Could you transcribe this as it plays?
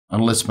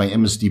unless my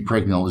MSD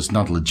Pregnal is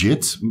not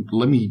legit.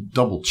 Let me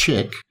double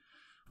check.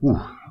 Ooh,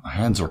 my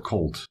hands are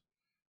cold.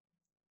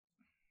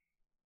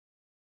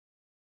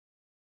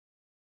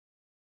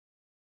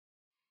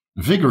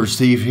 Vigorous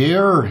Steve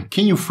here.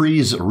 Can you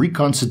freeze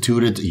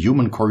reconstituted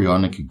human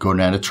chorionic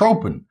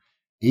gonadotropin,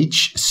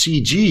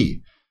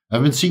 HCG?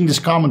 I've been seeing this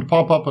comment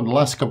pop up in the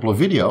last couple of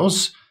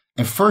videos.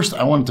 And first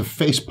I wanted to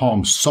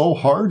facepalm so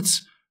hard,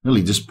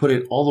 really just put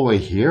it all the way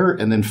here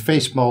and then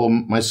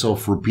facepalm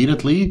myself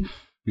repeatedly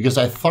because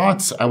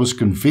I was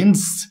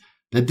convinced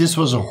that this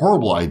was a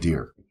horrible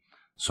idea.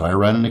 So I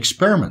ran an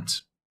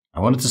experiment. I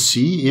wanted to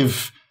see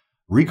if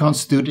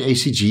reconstituted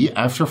HCG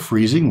after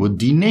freezing would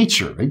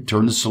denature, right?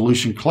 Turn the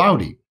solution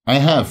cloudy. I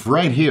have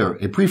right here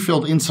a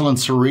pre-filled insulin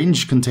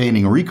syringe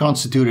containing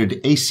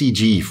reconstituted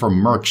HCG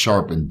from Merck,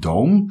 Sharp and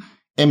Dome,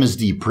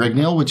 MSD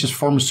Pregnal, which is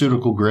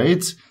pharmaceutical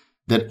grade,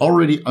 that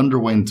already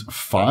underwent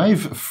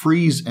 5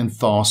 freeze and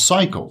thaw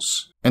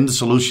cycles. And the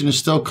solution is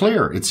still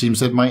clear. It seems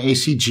that my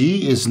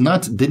HCG is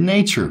not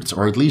denatured,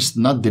 or at least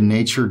not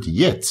denatured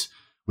yet,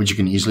 which you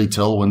can easily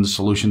tell when the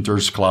solution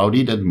turns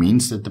cloudy. That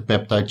means that the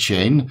peptide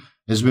chain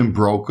has been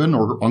broken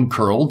or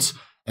uncurled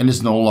and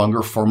is no longer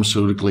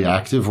pharmaceutically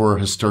active or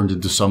has turned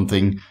into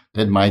something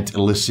that might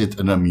elicit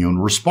an immune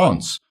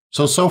response.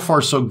 So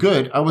far so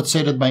good. I would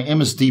say that my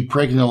MSD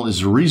Pregnal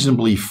is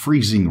reasonably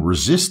freezing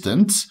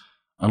resistant,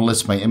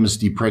 unless my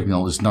MSD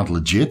Pregnal is not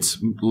legit.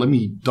 Let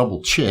me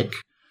double check.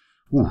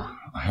 Ooh,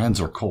 my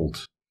hands are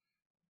cold.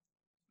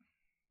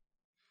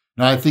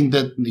 Now I think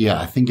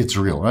it's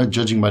real, right?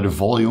 Judging by the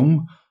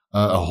volume,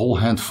 a whole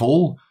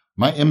handful.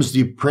 My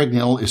MSD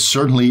Pregnal is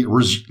certainly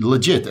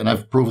legit, and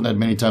I've proven that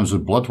many times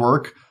with blood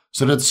work,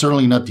 so that's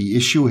certainly not the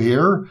issue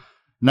here.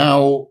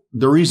 Now,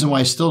 the reason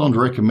why I still don't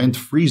recommend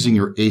freezing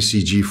your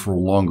HCG for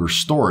longer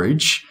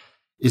storage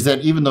is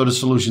that even though the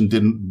solution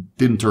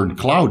didn't turn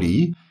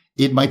cloudy,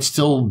 it might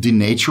still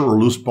denature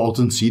or lose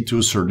potency to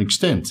a certain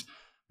extent.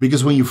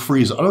 Because when you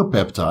freeze other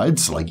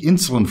peptides, like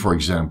insulin, for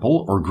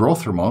example, or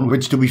growth hormone,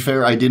 which to be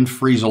fair, I didn't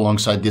freeze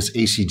alongside this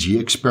HCG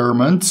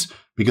experiment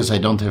because I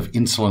don't have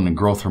insulin and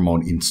growth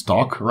hormone in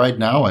stock right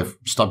now. I've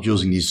stopped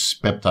using these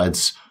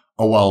peptides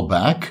a while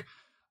back.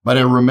 But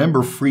I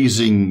remember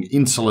freezing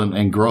insulin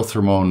and growth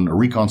hormone,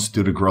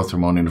 reconstituted growth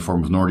hormone in the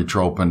form of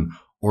nordytropin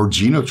or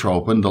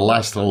genotropin, the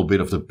last little bit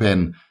of the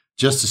pen,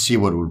 just to see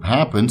what would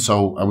happen.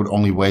 So I would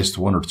only waste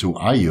 1 or 2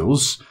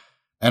 IUs.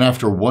 And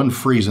after 1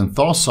 freeze and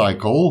thaw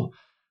cycle,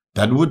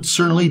 that would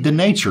certainly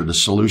denature. The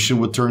solution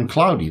would turn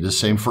cloudy. The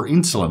same for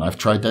insulin. I've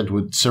tried that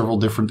with several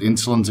different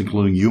insulins,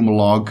 including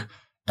Humalog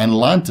and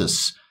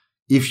Lantus.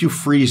 If you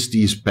freeze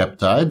these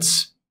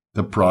peptides,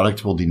 the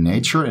product will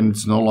denature and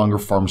it's no longer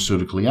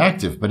pharmaceutically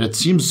active. But it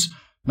seems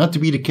not to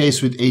be the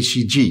case with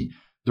HCG.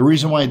 The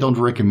reason why I don't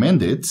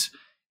recommend it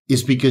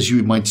is because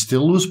you might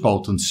still lose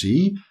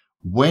potency.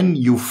 When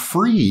you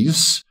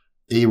freeze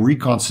a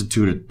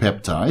reconstituted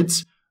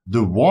peptide,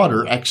 the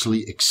water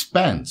actually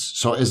expands.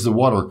 So as the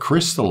water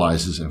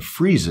crystallizes and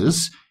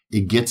freezes,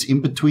 it gets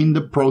in between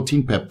the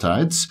protein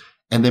peptides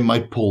and they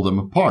might pull them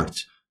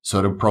apart.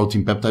 So the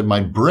protein peptide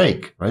might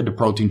break, right? The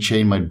protein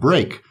chain might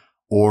break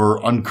or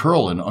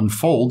uncurl and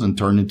unfold and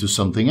turn into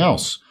something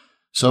else.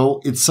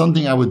 So it's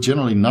something I would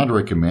generally not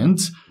recommend.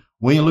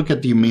 When you look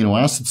at the amino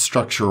acid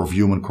structure of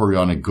human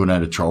chorionic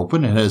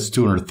gonadotropin, it has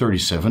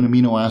 237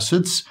 amino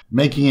acids,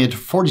 making it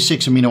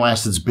 46 amino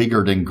acids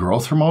bigger than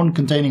growth hormone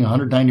containing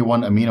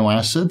 191 amino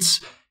acids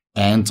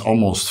and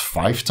almost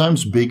 5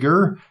 times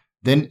bigger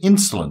than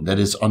insulin that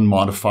is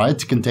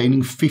unmodified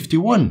containing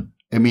 51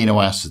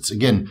 amino acids.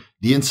 Again,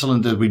 the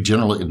insulin that we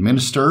generally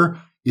administer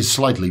is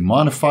slightly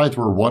modified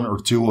where 1 or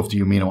 2 of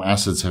the amino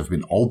acids have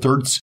been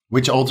altered,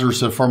 which alters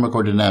the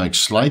pharmacodynamics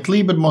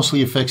slightly, but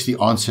mostly affects the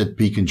onset,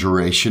 peak, and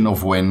duration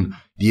of when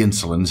the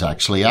insulin is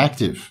actually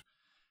active.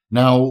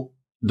 Now,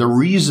 the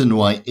reason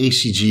why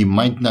HCG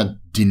might not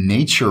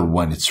denature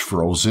when it's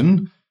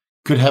frozen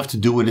could have to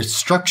do with its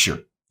structure.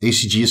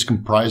 HCG is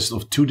comprised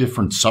of 2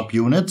 different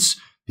subunits,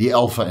 the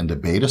alpha and the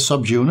beta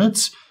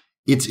subunits.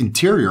 Its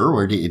interior,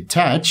 where they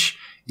attach,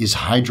 is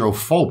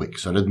hydrophobic.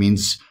 So that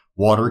means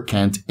water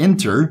can't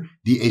enter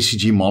the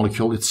HCG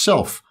molecule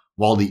itself,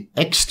 while the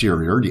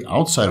exterior, the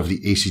outside of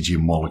the HCG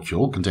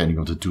molecule containing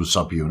of the 2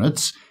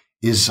 subunits,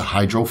 is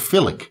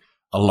hydrophilic,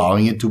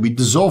 allowing it to be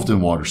dissolved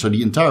in water. So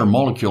the entire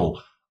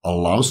molecule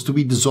allows to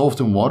be dissolved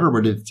in water,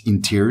 but its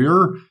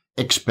interior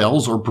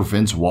expels or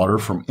prevents water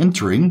from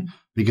entering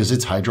because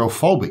it's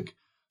hydrophobic.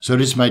 So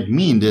this might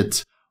mean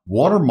that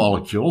water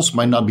molecules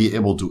might not be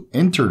able to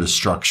enter the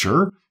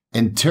structure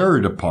and tear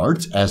it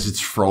apart as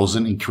it's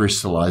frozen and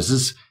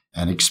crystallizes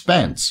and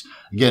expands.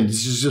 Again,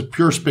 this is just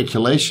pure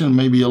speculation,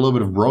 maybe a little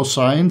bit of bro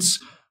science,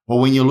 but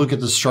when you look at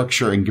the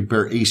structure and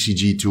compare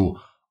HCG to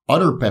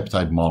other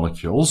peptide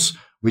molecules,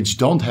 which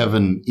don't have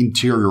an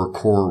interior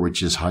core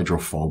which is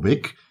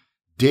hydrophobic,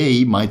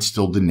 they might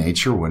still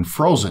denature when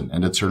frozen.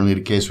 And that's certainly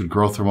the case with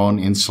growth hormone,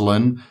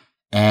 insulin,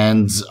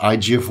 and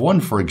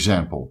IGF-1, for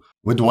example.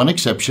 With one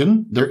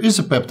exception, there is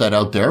a peptide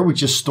out there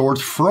which is stored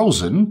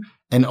frozen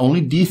and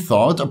only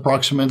thawed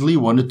approximately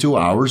 1 to 2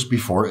 hours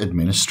before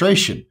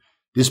administration.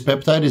 This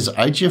peptide is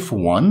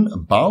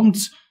IGF-1 bound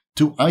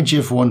to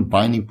IGF-1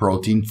 binding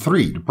protein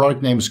 3. The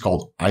product name is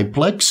called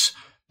Iplex.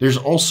 There's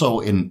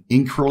also an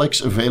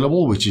Increlex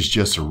available, which is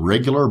just a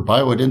regular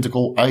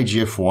bioidentical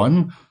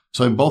IGF-1.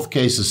 So in both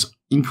cases,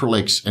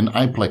 Increlex and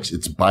Iplex,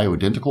 it's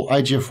bioidentical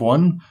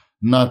IGF-1,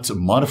 not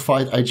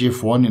modified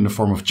IGF-1 in the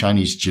form of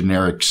Chinese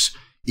generics,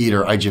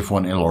 either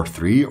IGF-1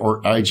 LR3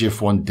 or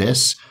IGF-1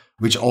 DES,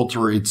 which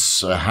alter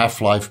its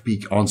half-life,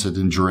 peak onset,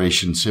 and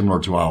duration,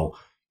 similar to how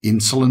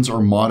insulins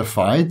are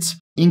modified.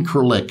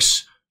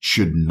 Increlex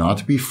should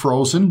not be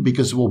frozen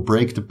because it will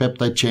break the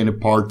peptide chain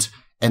apart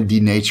and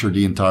denature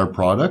the entire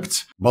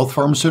product. Both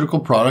pharmaceutical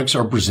products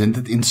are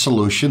presented in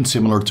solution,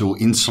 similar to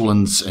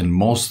insulins and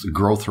most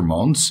growth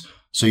hormones,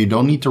 so you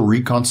don't need to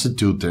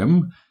reconstitute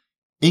them.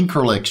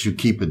 Increlex you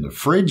keep in the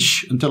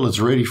fridge until it's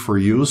ready for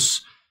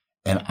use,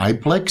 and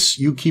Iplex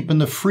you keep in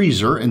the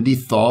freezer and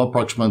thaw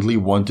approximately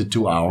 1 to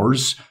 2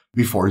 hours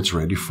before it's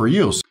ready for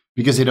use,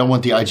 because they don't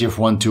want the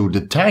IGF-1 to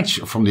detach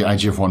from the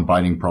IGF-1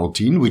 binding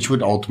protein, which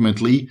would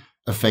ultimately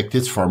affect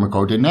its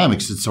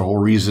pharmacodynamics. It's the whole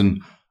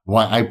reason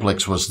why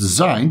Iplex was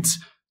designed,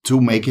 to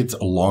make it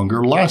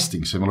longer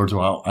lasting, similar to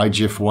how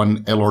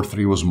IGF-1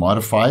 LR3 was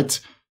modified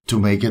to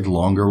make it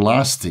longer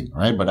lasting,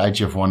 right? But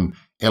IGF-1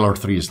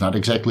 LR3 is not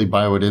exactly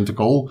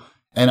bioidentical,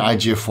 and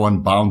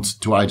IGF-1 bound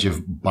to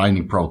IGF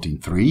binding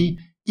protein 3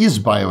 is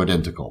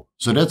bioidentical.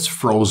 So that's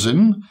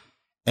frozen.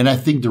 And I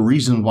think the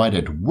reason why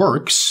that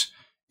works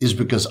is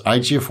because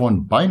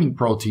IGF-1 binding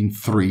protein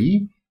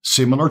 3,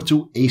 similar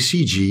to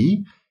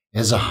HCG,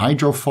 has a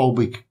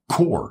hydrophobic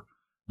core.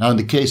 Now, in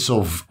the case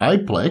of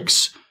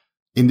Iplex,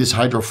 in this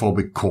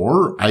hydrophobic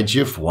core,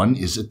 IGF-1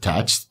 is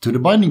attached to the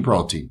binding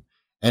protein.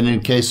 And in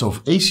the case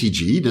of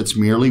HCG, that's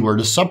merely where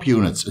the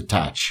subunits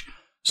attach.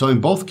 So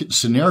in both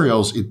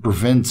scenarios, it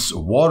prevents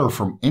water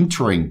from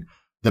entering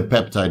the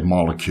peptide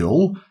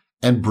molecule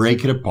and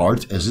break it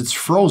apart as it's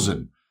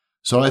frozen.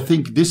 So I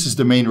think this is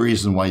the main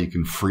reason why you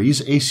can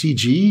freeze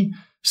HCG.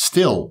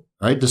 Still,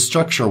 right, the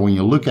structure, when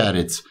you look at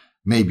it,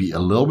 maybe a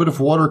little bit of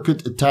water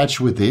could attach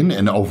within,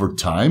 and over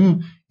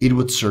time, it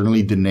would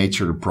certainly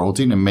denature the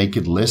protein and make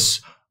it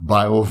less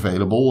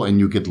bioavailable, and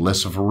you get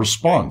less of a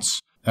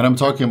response. And I'm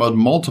talking about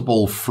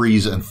multiple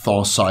freeze and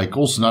thaw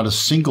cycles, not a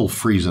single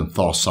freeze and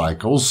thaw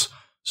cycles.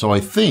 So I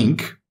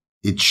think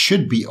it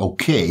should be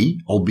okay,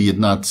 albeit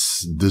not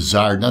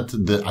desired, not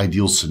the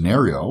ideal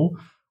scenario,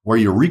 where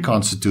you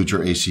reconstitute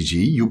your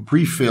HCG, you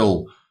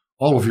pre-fill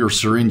all of your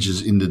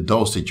syringes in the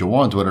dose that you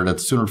want, whether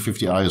that's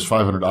 250 IUs,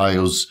 500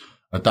 IUs,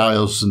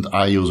 1,000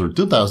 IUs, or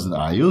 2,000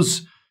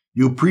 IUs.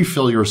 You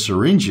pre-fill your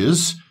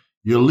syringes,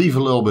 you leave a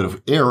little bit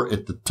of air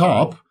at the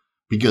top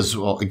because,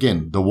 well,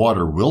 again, the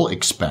water will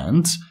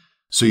expand.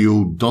 So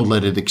you don't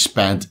let it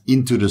expand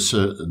into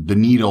the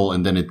needle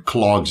and then it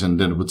clogs and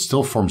then it would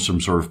still form some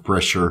sort of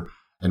pressure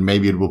and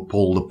maybe it will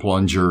pull the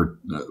plunger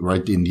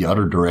right in the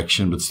other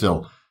direction, but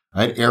still,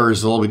 right? Air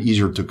is a little bit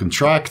easier to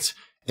contract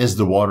as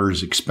the water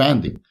is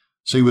expanding.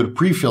 So you would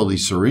pre-fill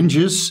these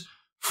syringes,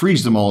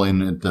 freeze them all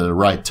in at the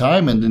right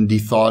time, and then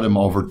thaw them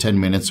over 10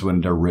 minutes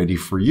when they're ready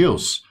for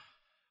use.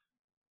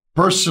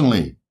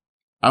 Personally,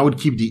 I would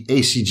keep the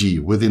HCG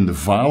within the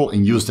vial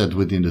and use that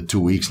within the 2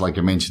 weeks, like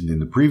I mentioned in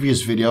the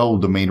previous video.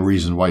 The main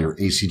reason why your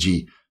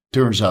HCG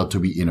turns out to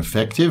be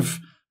ineffective,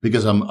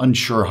 because I'm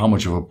unsure how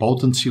much of a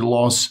potency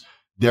loss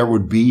there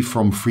would be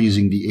from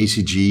freezing the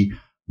HCG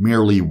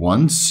merely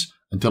once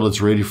until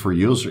it's ready for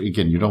use.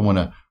 Again, you don't want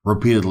to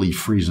repeatedly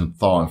freeze and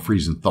thaw and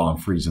freeze and thaw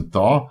and freeze and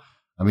thaw.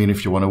 I mean,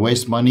 if you want to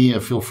waste money,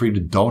 feel free to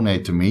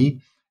donate to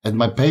me at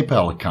my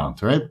PayPal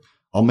account, right?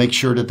 I'll make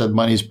sure that that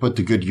money is put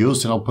to good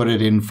use, and I'll put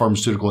it in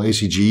pharmaceutical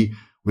HCG,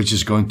 which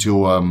is going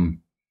to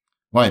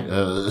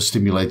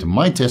stimulate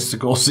my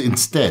testicles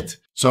instead.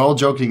 So all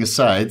joking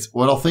aside,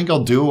 what I think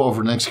I'll do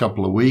over the next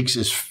couple of weeks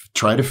is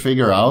try to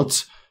figure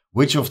out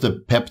which of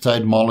the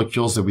peptide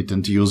molecules that we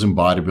tend to use in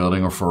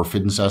bodybuilding or for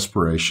fitness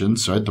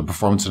aspirations, right, the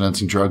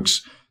performance-enhancing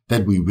drugs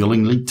that we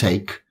willingly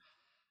take,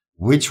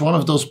 which one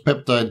of those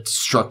peptide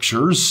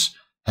structures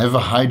have a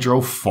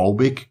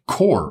hydrophobic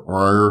core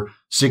or are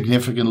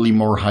significantly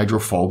more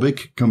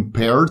hydrophobic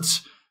compared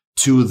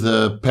to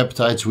the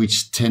peptides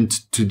which tend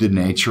to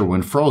denature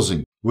when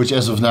frozen. Which,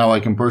 as of now, I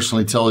can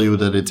personally tell you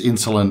that it's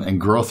insulin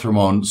and growth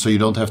hormone, so you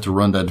don't have to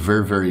run that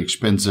very, very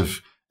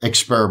expensive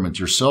experiment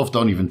yourself.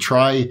 Don't even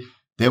try.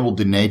 They will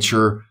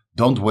denature.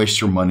 Don't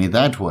waste your money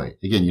that way.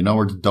 Again, you know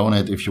where to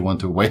donate if you want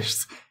to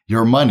waste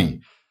your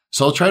money.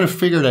 So I'll try to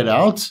figure that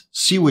out,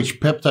 see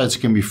which peptides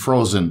can be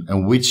frozen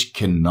and which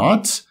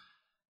cannot.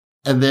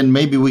 And then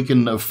maybe we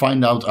can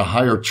find out a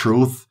higher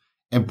truth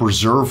and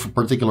preserve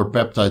particular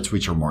peptides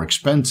which are more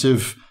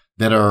expensive,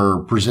 that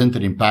are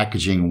presented in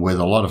packaging with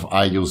a lot of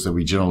IUs that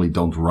we generally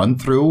don't run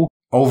through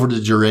over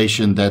the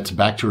duration that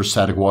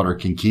bacteriostatic water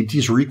can keep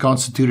these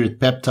reconstituted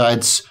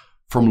peptides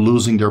from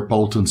losing their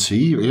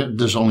potency.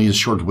 There's only a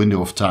short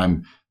window of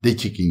time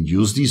that you can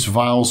use these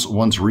vials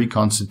once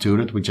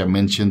reconstituted, which I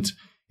mentioned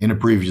in a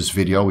previous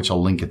video, which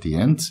I'll link at the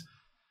end.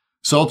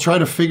 So I'll try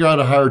to figure out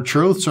a higher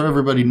truth so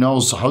everybody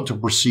knows how to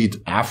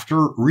proceed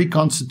after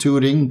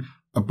reconstituting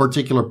a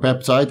particular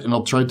peptide, and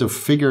I'll try to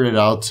figure it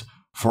out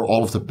for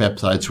all of the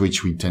peptides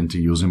which we tend to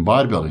use in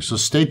bodybuilding. So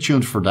stay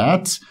tuned for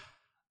that.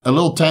 A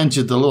little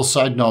tangent, a little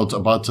side note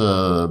about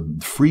the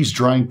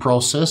freeze-drying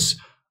process,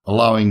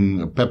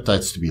 allowing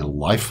peptides to be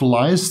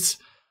lyophilized.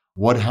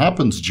 What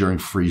happens during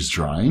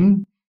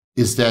freeze-drying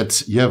is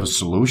that you have a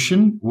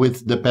solution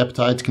with the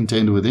peptide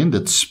contained within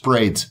that's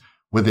sprayed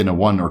within a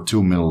 1 or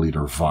 2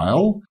 milliliter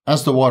vial.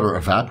 As the water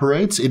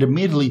evaporates, it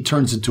immediately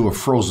turns into a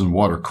frozen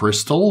water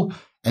crystal,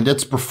 and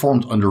that's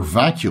performed under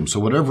vacuum. So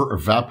whatever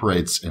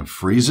evaporates and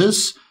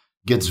freezes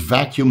gets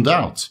vacuumed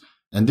out.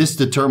 And this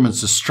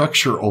determines the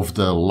structure of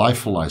the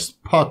lyophilized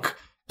puck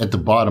at the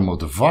bottom of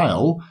the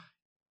vial.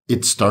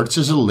 It starts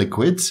as a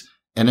liquid,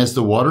 and as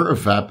the water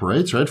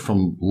evaporates, right,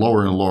 from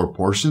lower and lower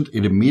portions,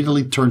 it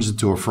immediately turns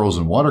into a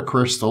frozen water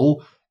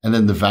crystal, and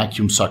then the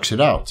vacuum sucks it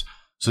out.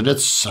 So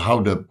that's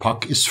how the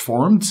puck is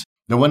formed.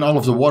 Now, when all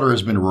of the water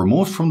has been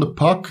removed from the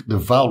puck, the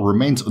vial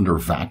remains under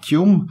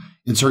vacuum.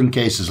 In certain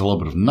cases, a little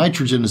bit of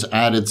nitrogen is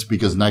added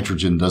because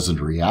nitrogen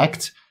doesn't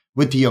react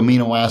with the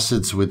amino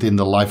acids within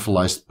the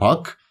lyophilized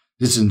puck.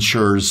 This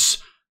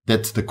ensures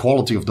that the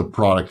quality of the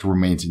product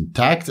remains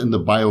intact and the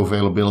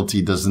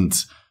bioavailability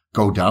doesn't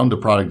go down, the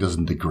product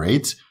doesn't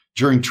degrade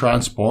during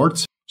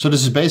transport. So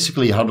this is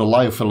basically how the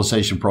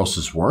lyophilization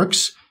process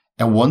works.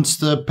 And once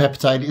the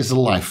peptide is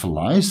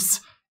lyophilized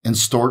and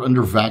stored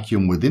under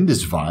vacuum within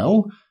this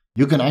vial,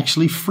 you can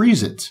actually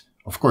freeze it.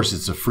 Of course,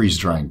 it's a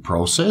freeze-drying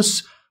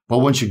process, but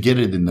once you get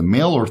it in the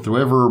mail or through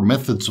whatever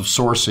methods of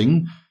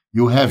sourcing,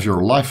 you have your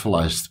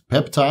lyophilized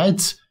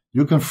peptides,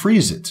 you can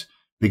freeze it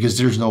because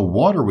there's no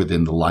water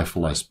within the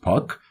lyophilized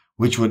puck,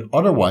 which would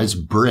otherwise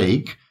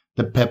break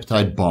the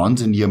peptide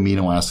bonds and the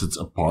amino acids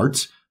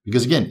apart,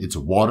 because again, it's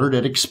water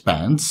that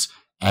expands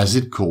as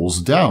it cools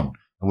down.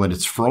 And when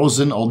it's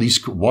frozen, all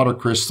these water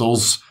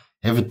crystals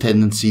have a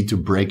tendency to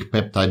break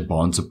peptide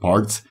bonds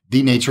apart,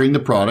 denaturing the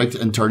product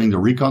and turning the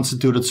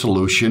reconstituted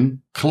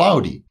solution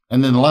cloudy.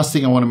 And then the last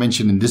thing I want to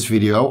mention in this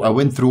video, I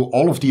went through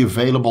all of the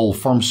available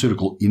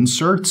pharmaceutical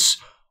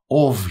inserts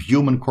of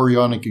human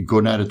chorionic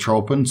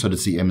gonadotropin, so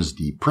that's the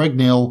MSD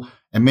Pregnil,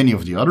 and many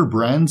of the other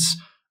brands.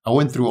 I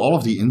went through all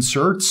of the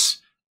inserts,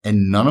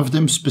 and none of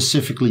them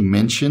specifically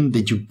mention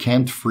that you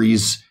can't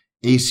freeze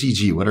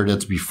HCG, whether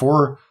that's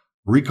before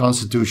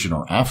reconstitution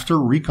or after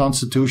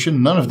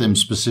reconstitution. None of them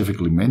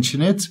specifically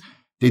mention it.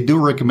 They do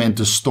recommend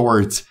to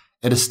store it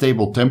at a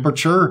stable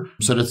temperature,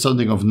 so that's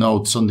something of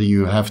note, something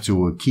you have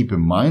to keep in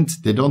mind.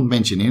 They don't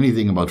mention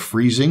anything about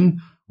freezing,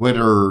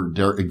 whether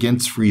they're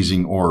against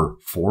freezing or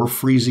for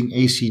freezing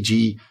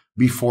HCG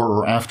before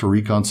or after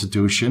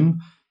reconstitution.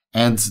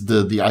 And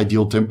the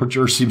ideal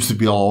temperature seems to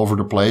be all over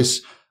the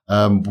place.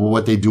 But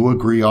what they do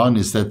agree on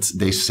is that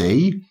they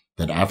say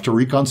that after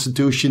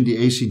reconstitution, the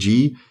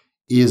HCG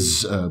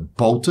is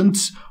potent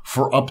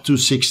for up to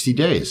 60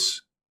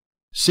 days.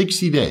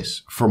 60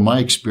 days. From my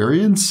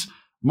experience,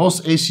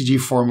 most HCG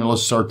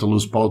formulas start to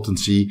lose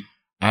potency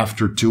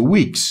after 2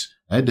 weeks.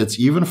 That's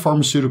even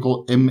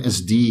pharmaceutical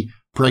MSD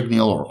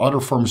Pregnil or other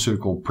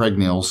pharmaceutical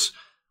Pregnils.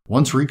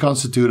 Once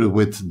reconstituted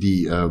with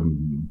the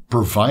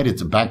provided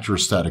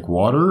bacteriostatic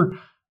water,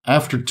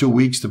 after 2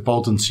 weeks, the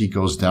potency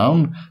goes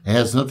down. It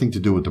has nothing to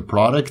do with the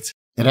product.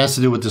 It has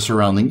to do with the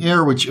surrounding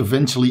air, which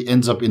eventually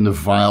ends up in the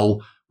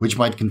vial, which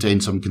might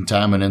contain some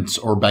contaminants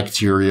or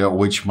bacteria,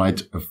 which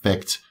might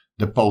affect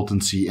the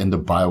potency and the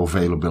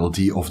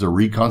bioavailability of the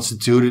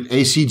reconstituted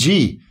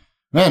HCG.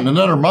 Man,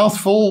 another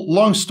mouthful.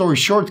 Long story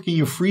short, can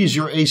you freeze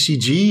your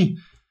HCG?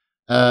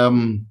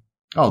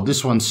 Oh,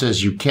 this one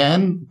says you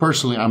can.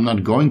 Personally, I'm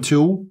not going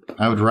to.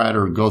 I would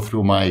rather go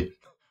through my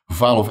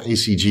vial of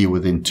HCG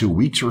within 2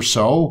 weeks or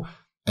so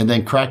and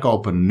then crack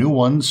open a new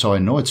one so I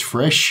know it's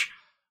fresh.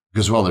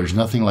 Because, well, there's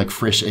nothing like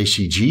fresh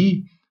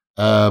HCG.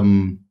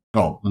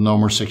 Well, no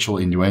more sexual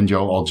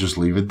innuendo. I'll just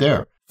leave it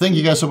there. Thank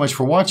you guys so much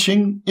for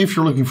watching. If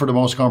you're looking for the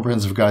most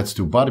comprehensive guides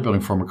to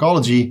bodybuilding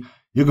pharmacology,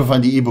 you can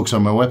find the ebooks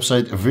on my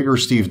website,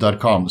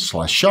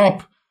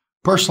 vigorsteve.com/shop.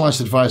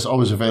 Personalized advice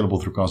always available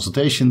through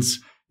consultations.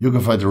 You can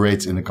find the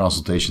rates in the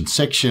consultation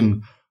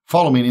section.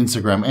 Follow me on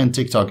Instagram and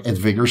TikTok at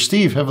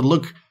vigorsteve. Have a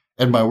look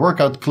at my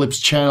workout clips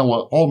channel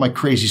where all my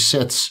crazy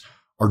sets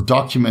are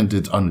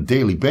documented on a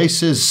daily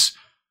basis.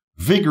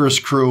 Vigorous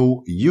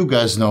crew, you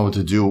guys know what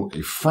to do.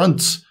 A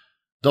front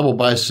double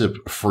bicep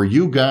for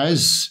you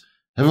guys.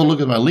 Have a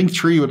look at my link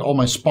tree with all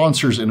my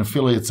sponsors and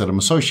affiliates that I'm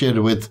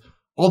associated with.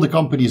 All the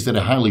companies that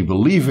I highly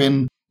believe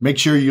in. Make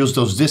sure you use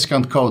those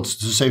discount codes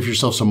to save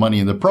yourself some money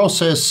in the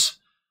process.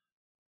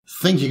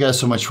 Thank you guys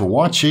so much for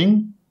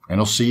watching, and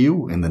I'll see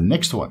you in the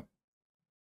next one.